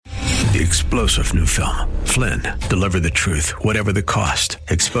The explosive new film, Flynn, deliver the truth, whatever the cost,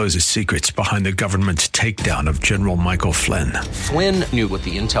 exposes secrets behind the government's takedown of General Michael Flynn. Flynn knew what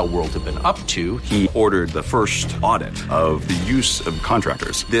the intel world had been up to. He ordered the first audit of the use of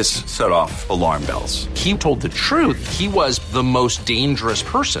contractors. This set off alarm bells. He told the truth. He was the most dangerous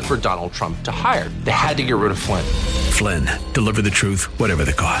person for Donald Trump to hire. They had to get rid of Flynn. Flynn, deliver the truth, whatever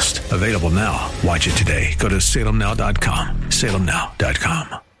the cost. Available now. Watch it today. Go to salemnow.com.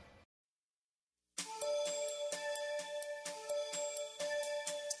 salemnow.com.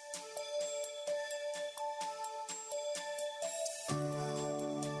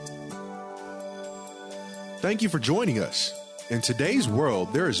 Thank you for joining us. In today's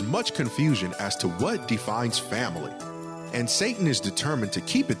world, there is much confusion as to what defines family, and Satan is determined to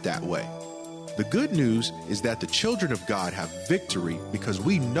keep it that way. The good news is that the children of God have victory because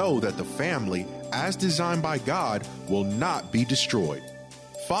we know that the family, as designed by God, will not be destroyed.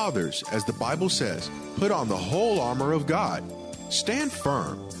 Fathers, as the Bible says, put on the whole armor of God. Stand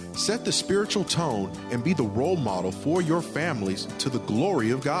firm, set the spiritual tone, and be the role model for your families to the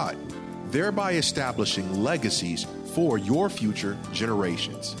glory of God, thereby establishing legacies for your future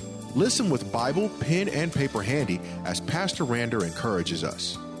generations. Listen with Bible, pen, and paper handy as Pastor Rander encourages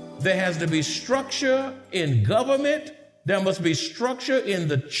us. There has to be structure in government. There must be structure in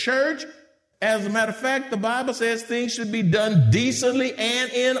the church. As a matter of fact, the Bible says things should be done decently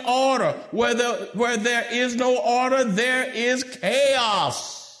and in order. Where there is no order, there is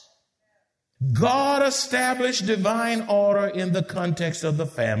chaos. God established divine order in the context of the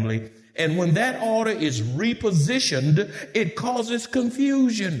family. And when that order is repositioned, it causes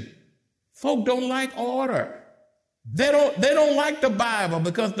confusion. Folk don't like order. They don't like the Bible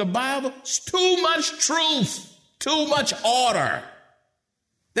because the Bible is too much truth, too much order.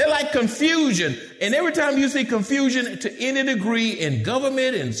 They like confusion. And every time you see confusion to any degree in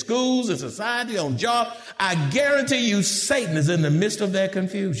government, in schools, in society, on jobs, I guarantee you Satan is in the midst of that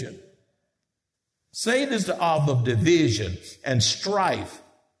confusion. Satan is the author of division and strife.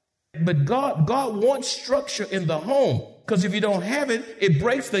 But God wants structure in the home, because if you don't have it, it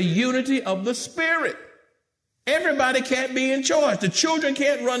breaks the unity of the spirit. Everybody can't be in charge. The children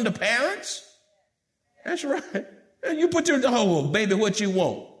can't run the parents. That's right. You put baby, what you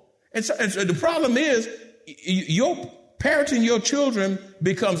want. And so the problem is, your parenting your children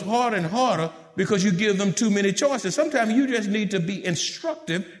becomes harder and harder because you give them too many choices. Sometimes you just need to be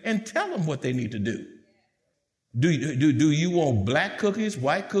instructive and tell them what they need to do. Do you want black cookies,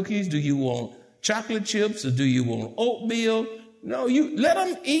 white cookies? Do you want chocolate chips, or do you want oatmeal? No, you let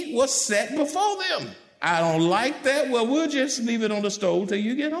them eat what's set before them. I don't like that. Well, we'll just leave it on the stove till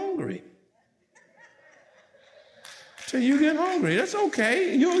you get hungry. Till you get hungry. That's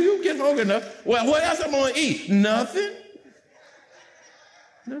okay. You get hungry enough. Well, what else am I going to eat? Nothing.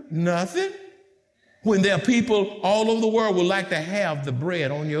 Nothing. When there are people all over the world would like to have the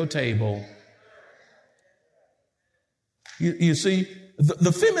bread on your table. You see,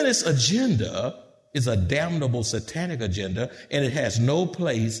 the feminist agenda is a damnable satanic agenda, and it has no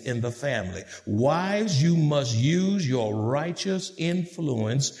place in the family. Wives, you must use your righteous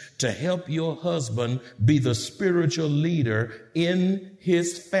influence to help your husband be the spiritual leader in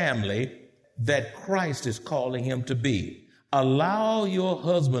his family that Christ is calling him to be. Allow your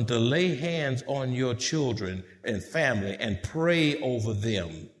husband to lay hands on your children and family and pray over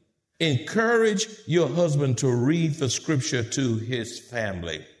them. Encourage your husband to read the scripture to his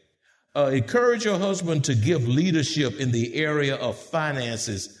family. Encourage your husband to give leadership in the area of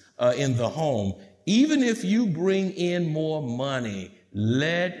finances in the home. Even if you bring in more money,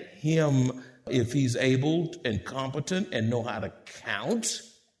 let him, if he's able and competent and know how to count,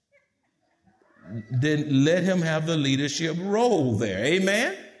 then let him have the leadership role there.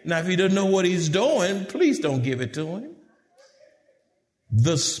 Amen? Now, if he doesn't know what he's doing, please don't give it to him.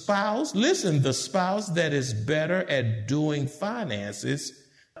 The spouse that is better at doing finances,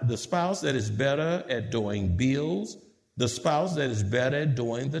 the spouse that is better at doing bills, the spouse that is better at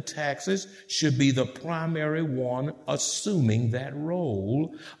doing the taxes should be the primary one assuming that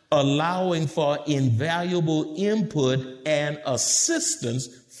role, allowing for invaluable input and assistance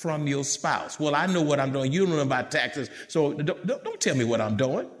from your spouse. Well, I know what I'm doing. You don't know about taxes, so don't tell me what I'm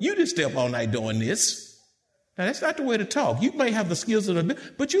doing. You just stay up all night doing this. Now, that's not the way to talk. You may have the skills of the,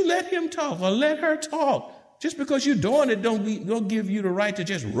 but you let him talk or let her talk. Just because you're doing it don't give you the right to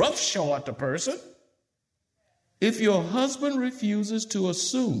just roughshod the person. If your husband refuses to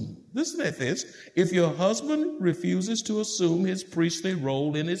assume, listen to this, if your husband refuses to assume his priestly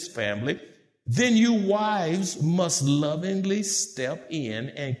role in his family, then you wives must lovingly step in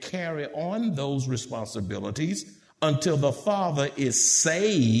and carry on those responsibilities, until the father is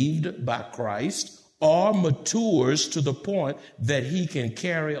saved by Christ or matures to the point that he can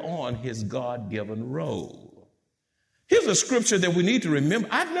carry on his God-given role. Here's a scripture that we need to remember.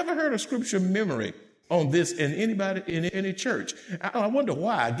 I've never heard a scripture memory on this in anybody in any church. I wonder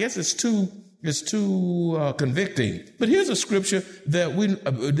why. I guess it's too convicting. But here's a scripture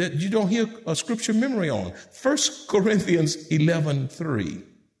that you don't hear a scripture memory on. 1 Corinthians 11:3.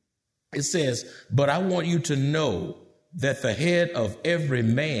 It says, "But I want you to know that the head of every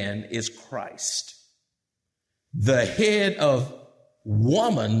man is Christ. The head of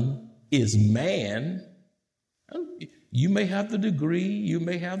woman is man." You may have the degree, you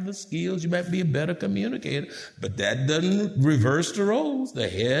may have the skills, you might be a better communicator, but that doesn't reverse the roles. The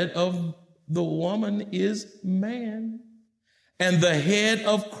head of the woman is man, and the head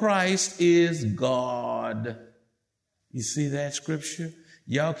of Christ is God. You see that scripture?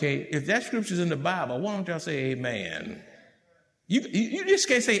 Y'all can't, if that scripture's in the Bible, why don't y'all say amen? You just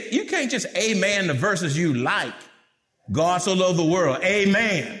can't say, you can't just amen the verses you like. God so loved the world,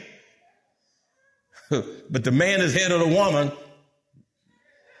 amen. But the man is head of the woman,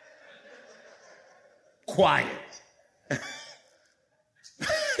 quiet.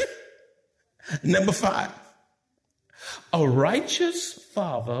 Number 5, a righteous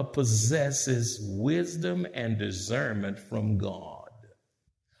father possesses wisdom and discernment from God.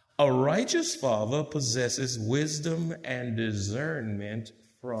 A righteous father possesses wisdom and discernment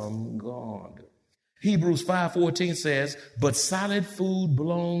from God. Hebrews 5:14 says, "But solid food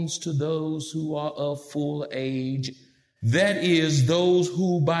belongs to those who are of full age, that is, those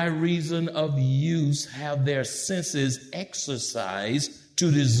who by reason of use have their senses exercised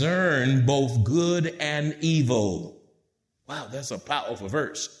to discern both good and evil." Wow, that's a powerful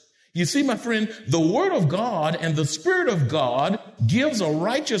verse. You see, my friend, the Word of God and the Spirit of God gives a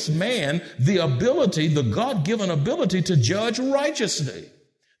righteous man the ability, the God-given ability to judge righteously.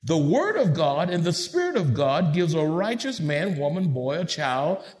 The Word of God and the Spirit of God gives a righteous man, woman, boy, or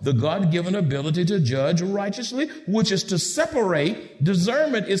child the God-given ability to judge righteously, which is to separate.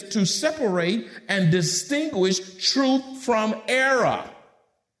 Discernment is to separate and distinguish truth from error.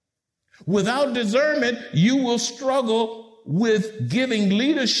 Without discernment, you will struggle with giving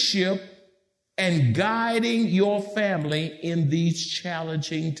leadership and guiding your family in these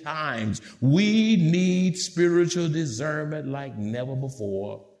challenging times. We need spiritual discernment like never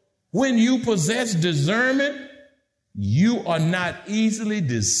before. When you possess discernment, you are not easily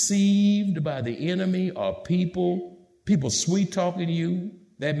deceived by the enemy or people sweet talking you.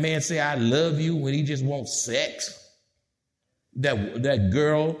 That man say, "I love you," when he just wants sex. That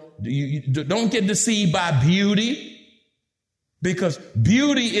girl, you don't get deceived by beauty, because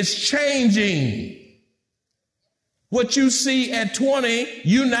beauty is changing. What you see at 20,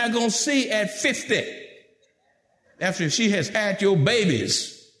 you're not going to see at 50 after she has had your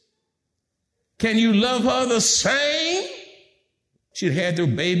babies. Can you love her the same? She'd had their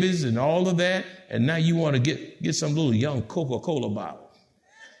babies and all of that, and now you want to get some little young Coca-Cola bottle.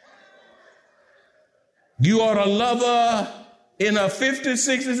 You ought to love her in her 50s,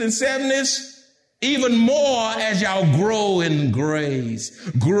 60s, and 70s, even more as y'all grow in grace,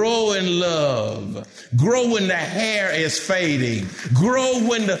 grow in love, grow when the hair is fading, grow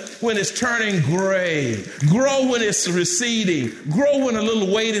when it's turning gray, grow when it's receding, grow when a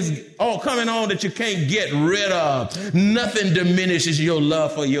little weight is coming on that you can't get rid of. Nothing diminishes your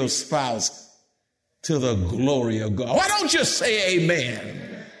love for your spouse to the glory of God. Why don't you say amen?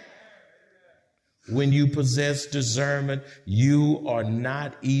 When you possess discernment, you are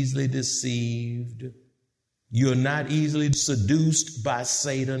not easily deceived. You're not easily seduced by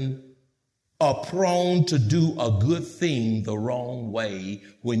Satan or prone to do a good thing the wrong way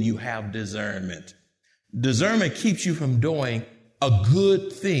when you have discernment. Discernment keeps you from doing a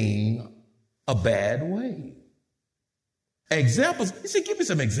good thing a bad way. Examples, you see, give me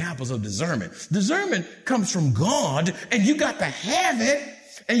some examples of discernment. Discernment comes from God, and you got to have it.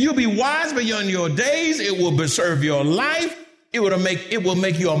 And you'll be wise beyond your days. It will preserve your life. It will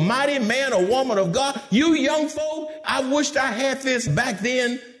make you a mighty man or woman of God. You young folk, I wished I had this back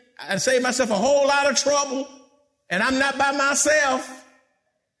then. I saved myself a whole lot of trouble, and I'm not by myself.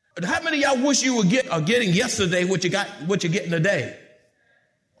 How many of y'all wish you are getting yesterday what you're getting today?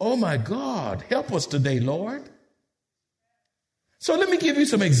 Oh my God, help us today, Lord. So let me give you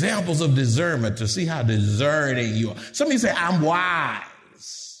some examples of discernment to see how discerning you are. Some of you say, "I'm wise.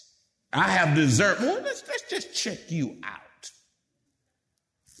 I have discernment." Well, let's just check you out.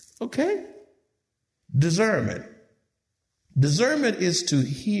 Okay? Discernment. Discernment is to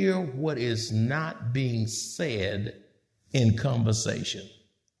hear what is not being said in conversation.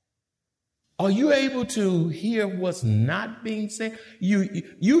 Are you able to hear what's not being said?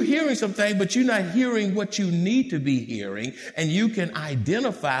 You're hearing some things, but you're not hearing what you need to be hearing, and you can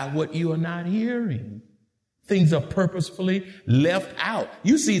identify what you are not hearing. Things are purposefully left out.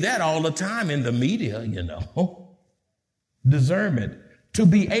 You see that all the time in the media, you know. Discernment. To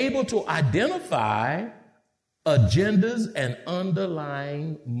be able to identify agendas and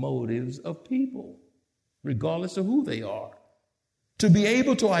underlying motives of people, regardless of who they are. To be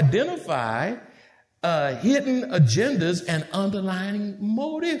able to identify hidden agendas and underlying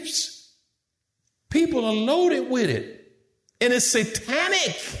motives. People are loaded with it. And it's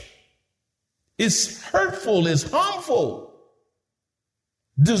satanic. It's hurtful. It's harmful.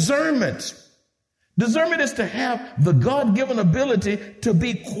 Discernment. Discernment is to have the God-given ability to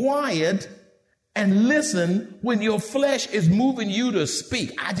be quiet and listen when your flesh is moving you to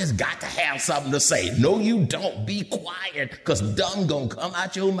speak. I just got to have something to say. No, you don't. Be quiet, because dumb gonna come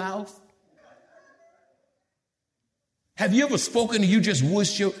out your mouth. Have you ever spoken and you just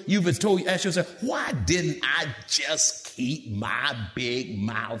wish asked yourself, why didn't I just keep my big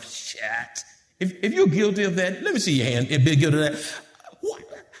mouth shut? If you're guilty of that, let me see your hand. If you're guilty of that, why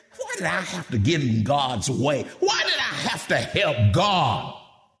did I have to get in God's way? Why did I have to help God?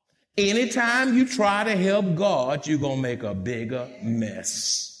 Anytime you try to help God, you're going to make a bigger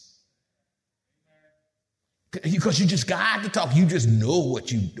mess. Because you just got to talk. You just know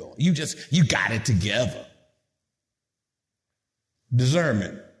what you're doing. You got it together.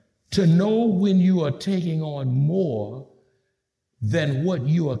 Discernment. To know when you are taking on more than what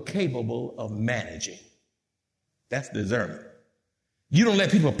you are capable of managing. That's discernment. You don't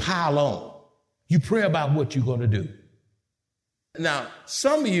let people pile on. You pray about what you're going to do. Now,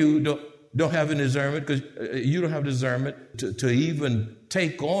 some of you don't have any discernment because you don't have discernment to even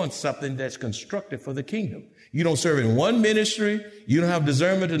take on something that's constructive for the kingdom. You don't serve in one ministry. You don't have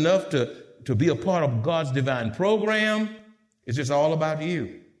discernment enough to be a part of God's divine program. It's just all about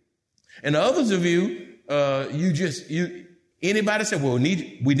you. And others of you, anybody say, well,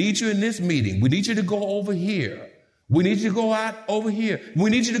 we need you in this meeting. We need you to go over here. We need you to go out over here. We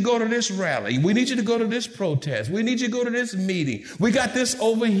need you to go to this rally. We need you to go to this protest. We need you to go to this meeting. We got this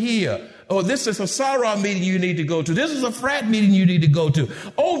over here. Oh, this is a sorrow meeting you need to go to. This is a frat meeting you need to go to.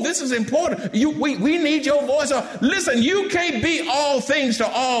 Oh, this is important. We need your voice. Listen, you can't be all things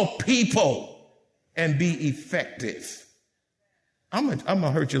to all people and be effective. I'm gonna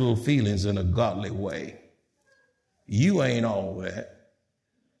hurt your little feelings in a godly way. You ain't all that.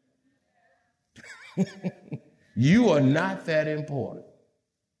 You are not that important.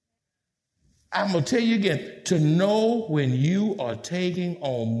 I'm going to tell you again, to know when you are taking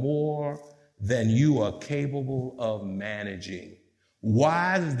on more than you are capable of managing.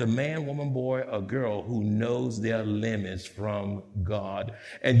 Wise is the man, woman, boy, or girl who knows their limits from God.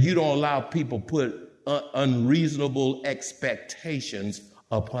 And you don't allow people put unreasonable expectations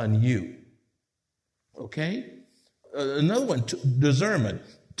upon you. Okay? Another one, discernment.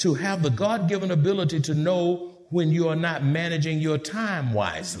 To have the God-given ability to know when you are not managing your time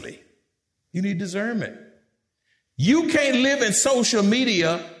wisely. You need discernment. You can't live in social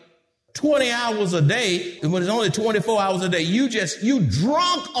media 20 hours a day when it's only 24 hours a day. You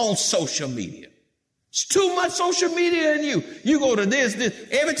drunk on social media. It's too much social media in you. You go to this.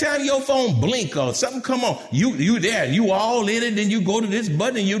 Every time your phone blink or something come on, you there, you all in it, then you go to this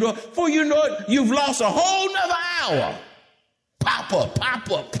button and you do it. Before you know it, you've lost a whole nother hour. Pop up,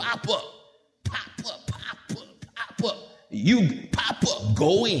 pop up, pop up, pop up, pop up, pop up. You pop up,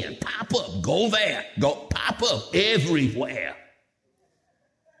 go in, pop up, go there, go pop up everywhere.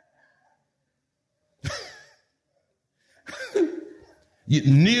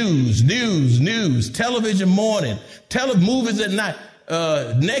 News, television morning, movies at night,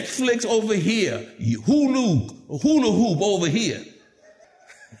 Netflix over here, hula hoop over here.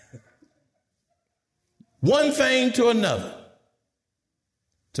 One thing to another.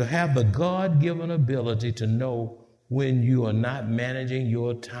 To have the God-given ability to know when you are not managing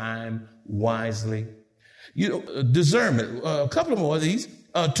your time wisely. Discernment, a couple more of these,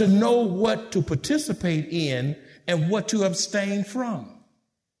 to know what to participate in and what to abstain from.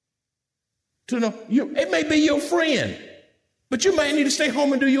 To know, it may be your friend, but you might need to stay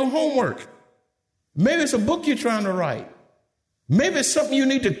home and do your homework. Maybe it's a book you're trying to write. Maybe it's something you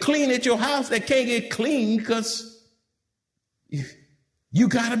need to clean at your house that can't get clean because you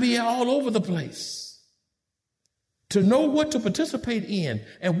got to be all over the place. To know what to participate in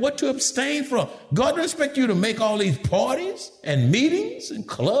and what to abstain from. God doesn't expect you to make all these parties and meetings and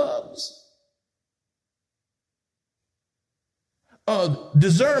clubs.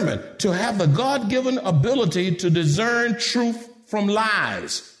 Discernment, to have the God-given ability to discern truth from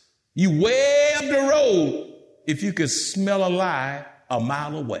lies. You way up the road if you could smell a lie a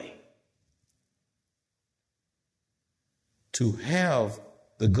mile away. To have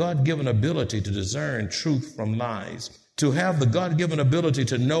the God-given ability to discern truth from lies, to have the God-given ability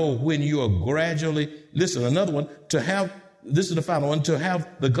to know when you are gradually, listen, another one, this is the final one, to have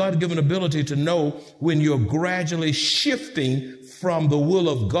the God-given ability to know when you're gradually shifting from the will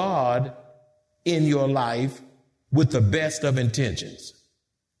of God in your life with the best of intentions.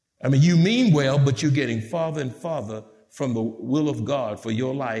 I mean, you mean well, but you're getting farther and farther from the will of God for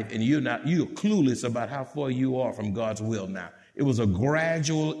your life, and you're clueless about how far you are from God's will now. It was a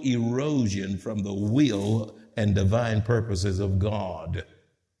gradual erosion from the will and divine purposes of God.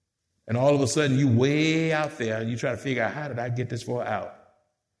 And all of a sudden, you way out there, and you try to figure out, how did I get this far out?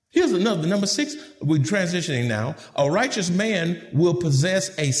 Here's another, number 6, we're transitioning now. A righteous man will possess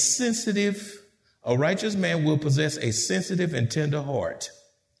a sensitive and tender heart.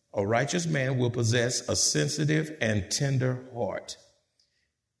 A righteous man will possess a sensitive and tender heart.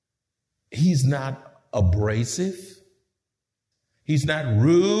 He's not abrasive. He's not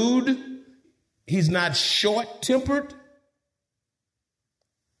rude. He's not short-tempered.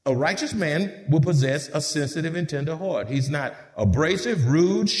 A righteous man will possess a sensitive and tender heart. He's not abrasive,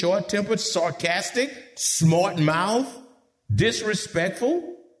 rude, short-tempered, sarcastic, smart-mouthed,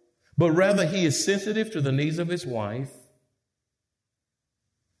 disrespectful, but rather he is sensitive to the needs of his wife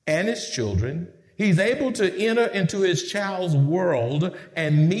and his children. He's able to enter into his child's world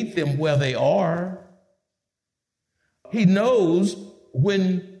and meet them where they are. He knows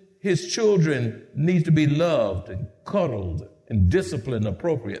when his children need to be loved and cuddled and disciplined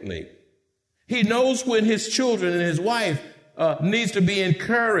appropriately. He knows when his children and his wife needs to be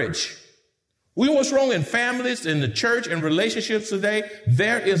encouraged. We know what's wrong in families, in the church, and relationships today.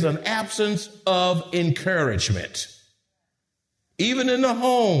 There is an absence of encouragement. Even in the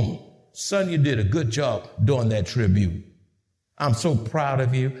home. Son, you did a good job during that tribute. I'm so proud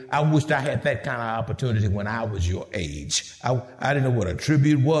of you. I wished I had that kind of opportunity when I was your age. I didn't know what a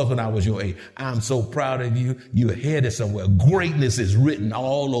tribute was when I was your age. I'm so proud of you. You're headed somewhere. Greatness is written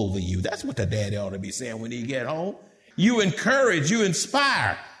all over you. That's what the daddy ought to be saying when he get home. You encourage, you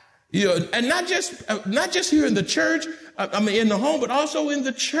inspire. And not just here in the church, in the home, but also in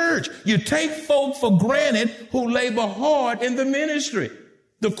the church. You take folk for granted who labor hard in the ministry.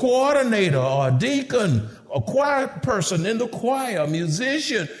 The coordinator or deacon, a choir person in the choir, a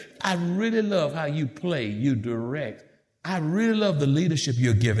musician. I really love how you play, you direct. I really love the leadership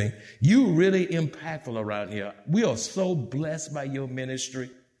you're giving. You really impactful around here. We are so blessed by your ministry.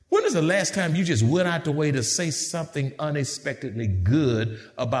 When was the last time you just went out the way to say something unexpectedly good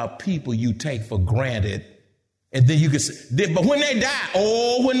about people you take for granted? And then you can say, but when they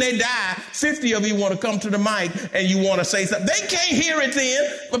die, 50 of you want to come to the mic and you want to say something. They can't hear it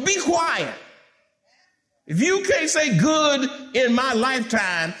then, but be quiet. If you can't say good in my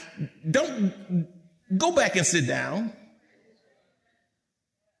lifetime, don't go back and sit down.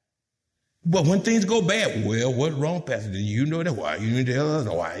 But when things go bad, well, what's wrong, Pastor? You know that? Why? You need to tell us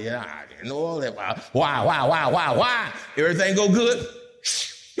why? Yeah, I didn't know all that. Why? Everything go good?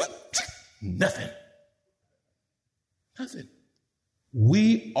 Nothing.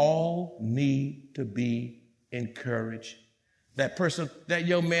 We all need to be encouraged. That person, that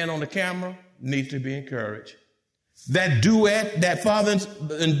young man on the camera needs to be encouraged. That duet, that father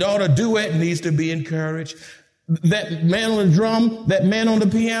and daughter duet needs to be encouraged. That man on the drum, that man on the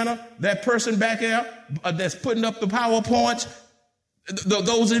piano, that person back there that's putting up the PowerPoints,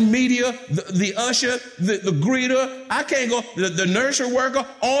 those in media, the usher, the greeter, I can't go, the nursery worker,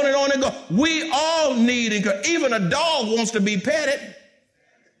 on and go. We all need encouragement. Even a dog wants to be petted.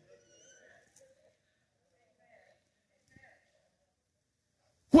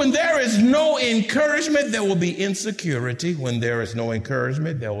 When there is no encouragement, there will be insecurity. When there is no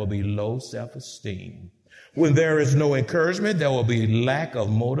encouragement, there will be low self-esteem. When there is no encouragement, there will be lack of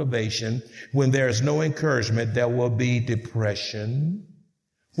motivation. When there is no encouragement, there will be depression.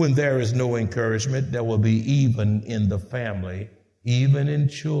 When there is no encouragement, there will be, even in the family, even in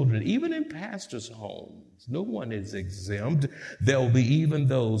children, even in pastors' homes. No one is exempt. There will be even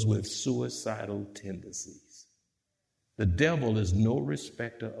those with suicidal tendencies. The devil is no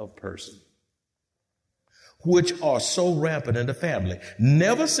respecter of person, which are so rampant in the family.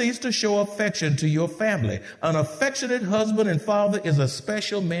 Never cease to show affection to your family. An affectionate husband and father is a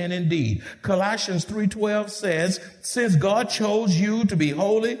special man indeed. Colossians 3:12 says, since God chose you to be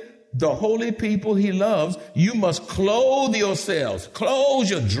holy, the holy people he loves, you must clothe yourselves,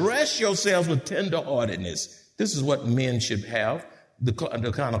 dress yourselves with tenderheartedness. This is what men should have, the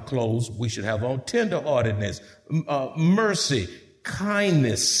kind of clothes we should have on: tenderheartedness, mercy,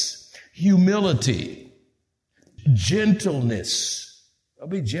 kindness, humility, gentleness. Don't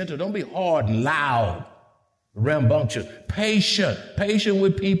be gentle. Don't be hard and loud, rambunctious. Patient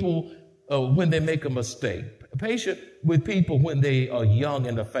with people when they make a mistake. Patient with people when they are young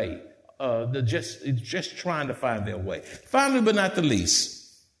in the faith. They're just trying to find their way. Finally, but not the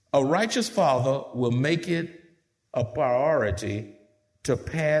least, a righteous father will make it a priority to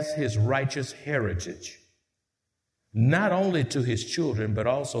pass his righteous heritage, not only to his children, but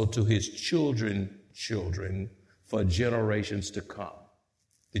also to his children's children for generations to come.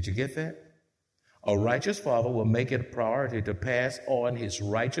 Did you get that? A righteous father will make it a priority to pass on his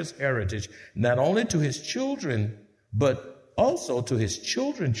righteous heritage, not only to his children, but also to his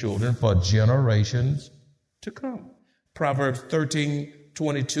children's children for generations to come. Proverbs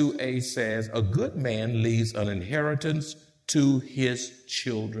 13:22a says, a good man leaves an inheritance to his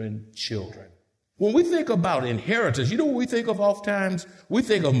children's children. When we think about inheritance, you know what we think of oftentimes? We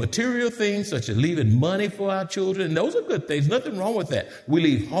think of material things such as leaving money for our children. And those are good things. Nothing wrong with that. We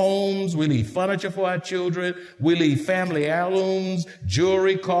leave homes. We leave furniture for our children. We leave family heirlooms,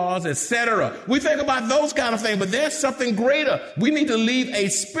 jewelry, cars, etc. We think about those kind of things, but there's something greater. We need to leave a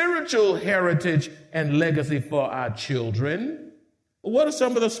spiritual heritage and legacy for our children. What are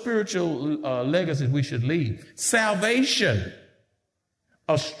some of the spiritual legacies we should leave? Salvation.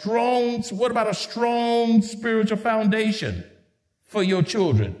 What about a strong spiritual foundation for your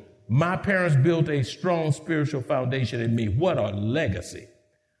children? My parents built a strong spiritual foundation in me. What a legacy.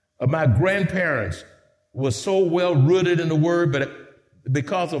 My grandparents were so well rooted in the word, but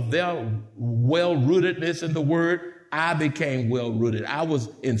because of their well rootedness in the word, I became well rooted. I was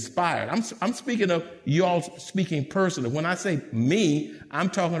inspired. I'm speaking of y'all speaking personally. When I say me, I'm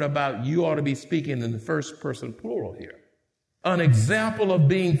talking about you ought to be speaking in the first person plural here. An example of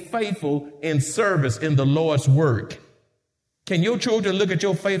being faithful in service in the Lord's work. Can your children look at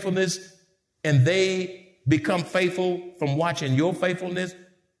your faithfulness and they become faithful from watching your faithfulness?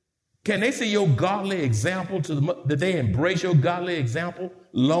 Can they see your godly example that they embrace your godly example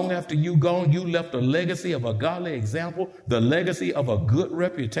long after you gone? You left a legacy of a godly example, the legacy of a good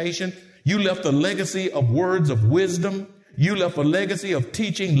reputation. You left a legacy of words of wisdom. You left a legacy of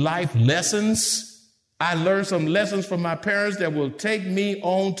teaching life lessons. I learned some lessons from my parents that will take me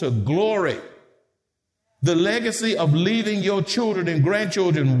on to glory. The legacy of leaving your children and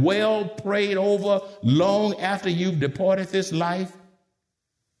grandchildren well prayed over long after you've departed this life.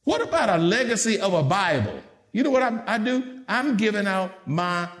 What about a legacy of a Bible? You know what I do? I'm giving out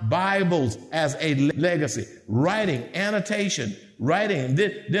my Bibles as a legacy, writing, annotation, writing.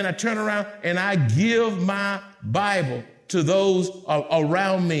 Then I turn around and I give my Bible to those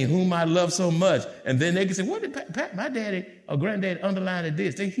around me whom I love so much. And then they can say, what did my daddy or granddaddy underlined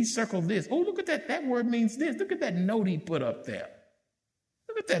this? He circled this. Oh, look at that. That word means this. Look at that note he put up there.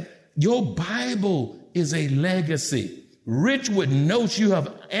 Look at that. Your Bible is a legacy, rich with notes you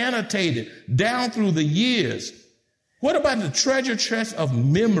have annotated down through the years. What about the treasure chest of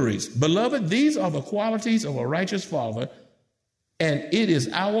memories? Beloved, these are the qualities of a righteous father, and it is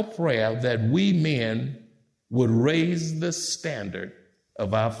our prayer that we men would raise the standard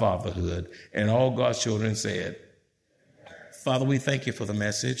of our fatherhood. And all God's children said, Father, we thank you for the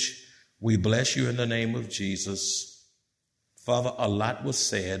message. We bless you in the name of Jesus. Father, a lot was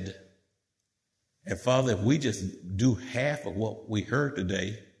said. And Father, if we just do half of what we heard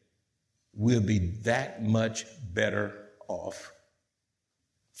today, we'll be that much better off.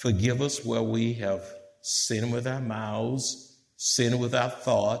 Forgive us where we have sinned with our mouths, sinned with our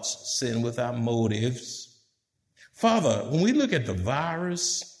thoughts, sinned with our motives. Father, when we look at the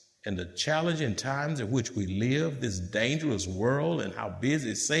virus and the challenging times in which we live, this dangerous world and how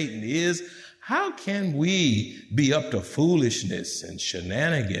busy Satan is, how can we be up to foolishness and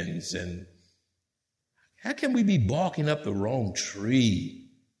shenanigans? And how can we be barking up the wrong tree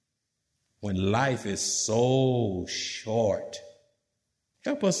when life is so short?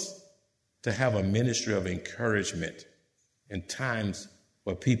 Help us to have a ministry of encouragement in times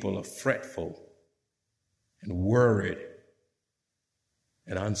where people are fretful and worried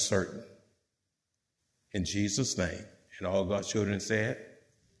and uncertain. In Jesus' name. And all God's children said,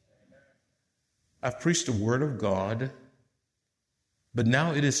 I've preached the word of God, but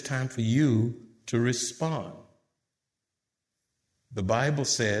now it is time for you to respond. The Bible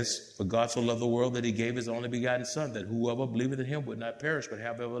says, for God so loved the world that he gave his only begotten son, that whoever believeth in him would not perish, but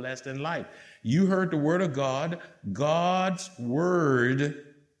have everlasting life. You heard the word of God. God's word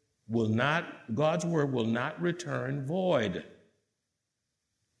will not return void.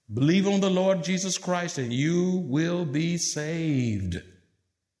 Believe on the Lord Jesus Christ and you will be saved.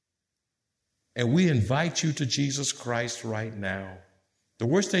 And we invite you to Jesus Christ right now. The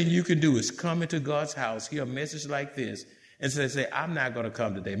worst thing you can do is come into God's house, hear a message like this, and say, I'm not going to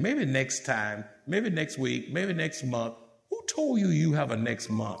come today. Maybe next time, maybe next week, maybe next month. Who told you you have a next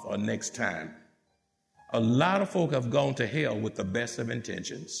month or next time? A lot of folk have gone to hell with the best of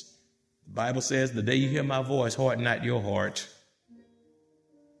intentions. The Bible says, the day you hear my voice, harden not your heart.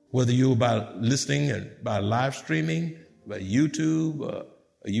 Whether you're by listening and by live streaming, by YouTube, or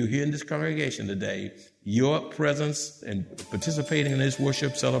you here in this congregation today, your presence and participating in this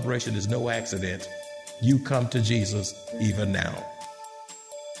worship celebration is no accident. You come to Jesus even now.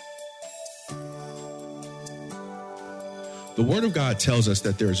 The Word of God tells us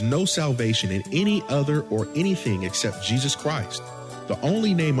that there is no salvation in any other or anything except Jesus Christ, the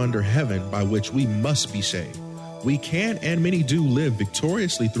only name under heaven by which we must be saved. We can and many do live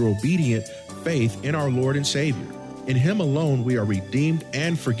victoriously through obedient faith in our Lord and Savior. In Him alone we are redeemed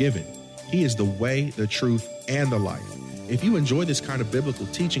and forgiven. He is the way, the truth, and the life. If you enjoy this kind of biblical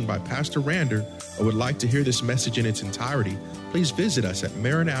teaching by Pastor Rander or would like to hear this message in its entirety, please visit us at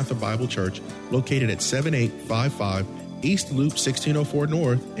Maranatha Bible Church, located at 7855 East Loop 1604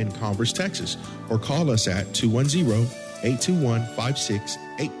 North in Converse, Texas, or call us at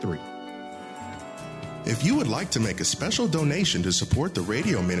 210-821-5683. If you would like to make a special donation to support the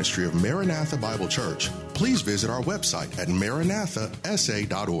radio ministry of Maranatha Bible Church, please visit our website at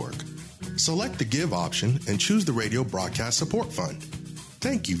maranathasa.org. Select the Give option and choose the Radio Broadcast Support Fund.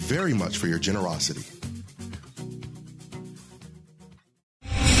 Thank you very much for your generosity.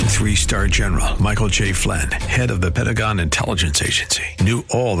 3-star General Michael J. Flynn, head of the Pentagon Intelligence Agency, knew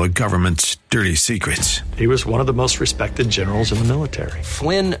all the government's dirty secrets. He was one of the most respected generals in the military.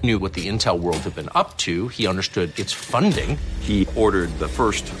 Flynn knew what the intel world had been up to. He understood its funding. He ordered the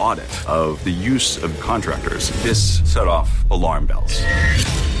first audit of the use of contractors. This set off alarm bells.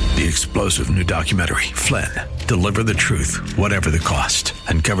 The explosive new documentary, Flynn, Deliver the Truth, Whatever the Cost,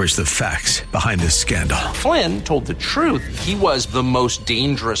 uncovers the facts behind this scandal. Flynn told the truth. He was the most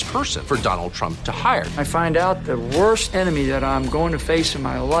dangerous person for Donald Trump to hire. I find out the worst enemy that I'm going to face in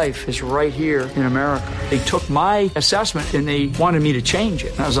my life is right here in America. They took my assessment and they wanted me to change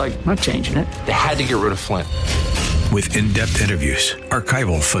it. And I was like, I'm not changing it. They had to get rid of Flynn. With in-depth interviews,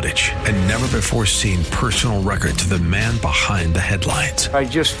 archival footage, and never-before-seen personal records of the man behind the headlines. I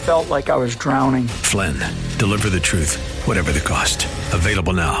just felt like I was drowning. Flynn, Deliver the Truth, Whatever the Cost.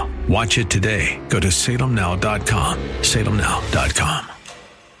 Available now. Watch it today. Go to salemnow.com. salemnow.com.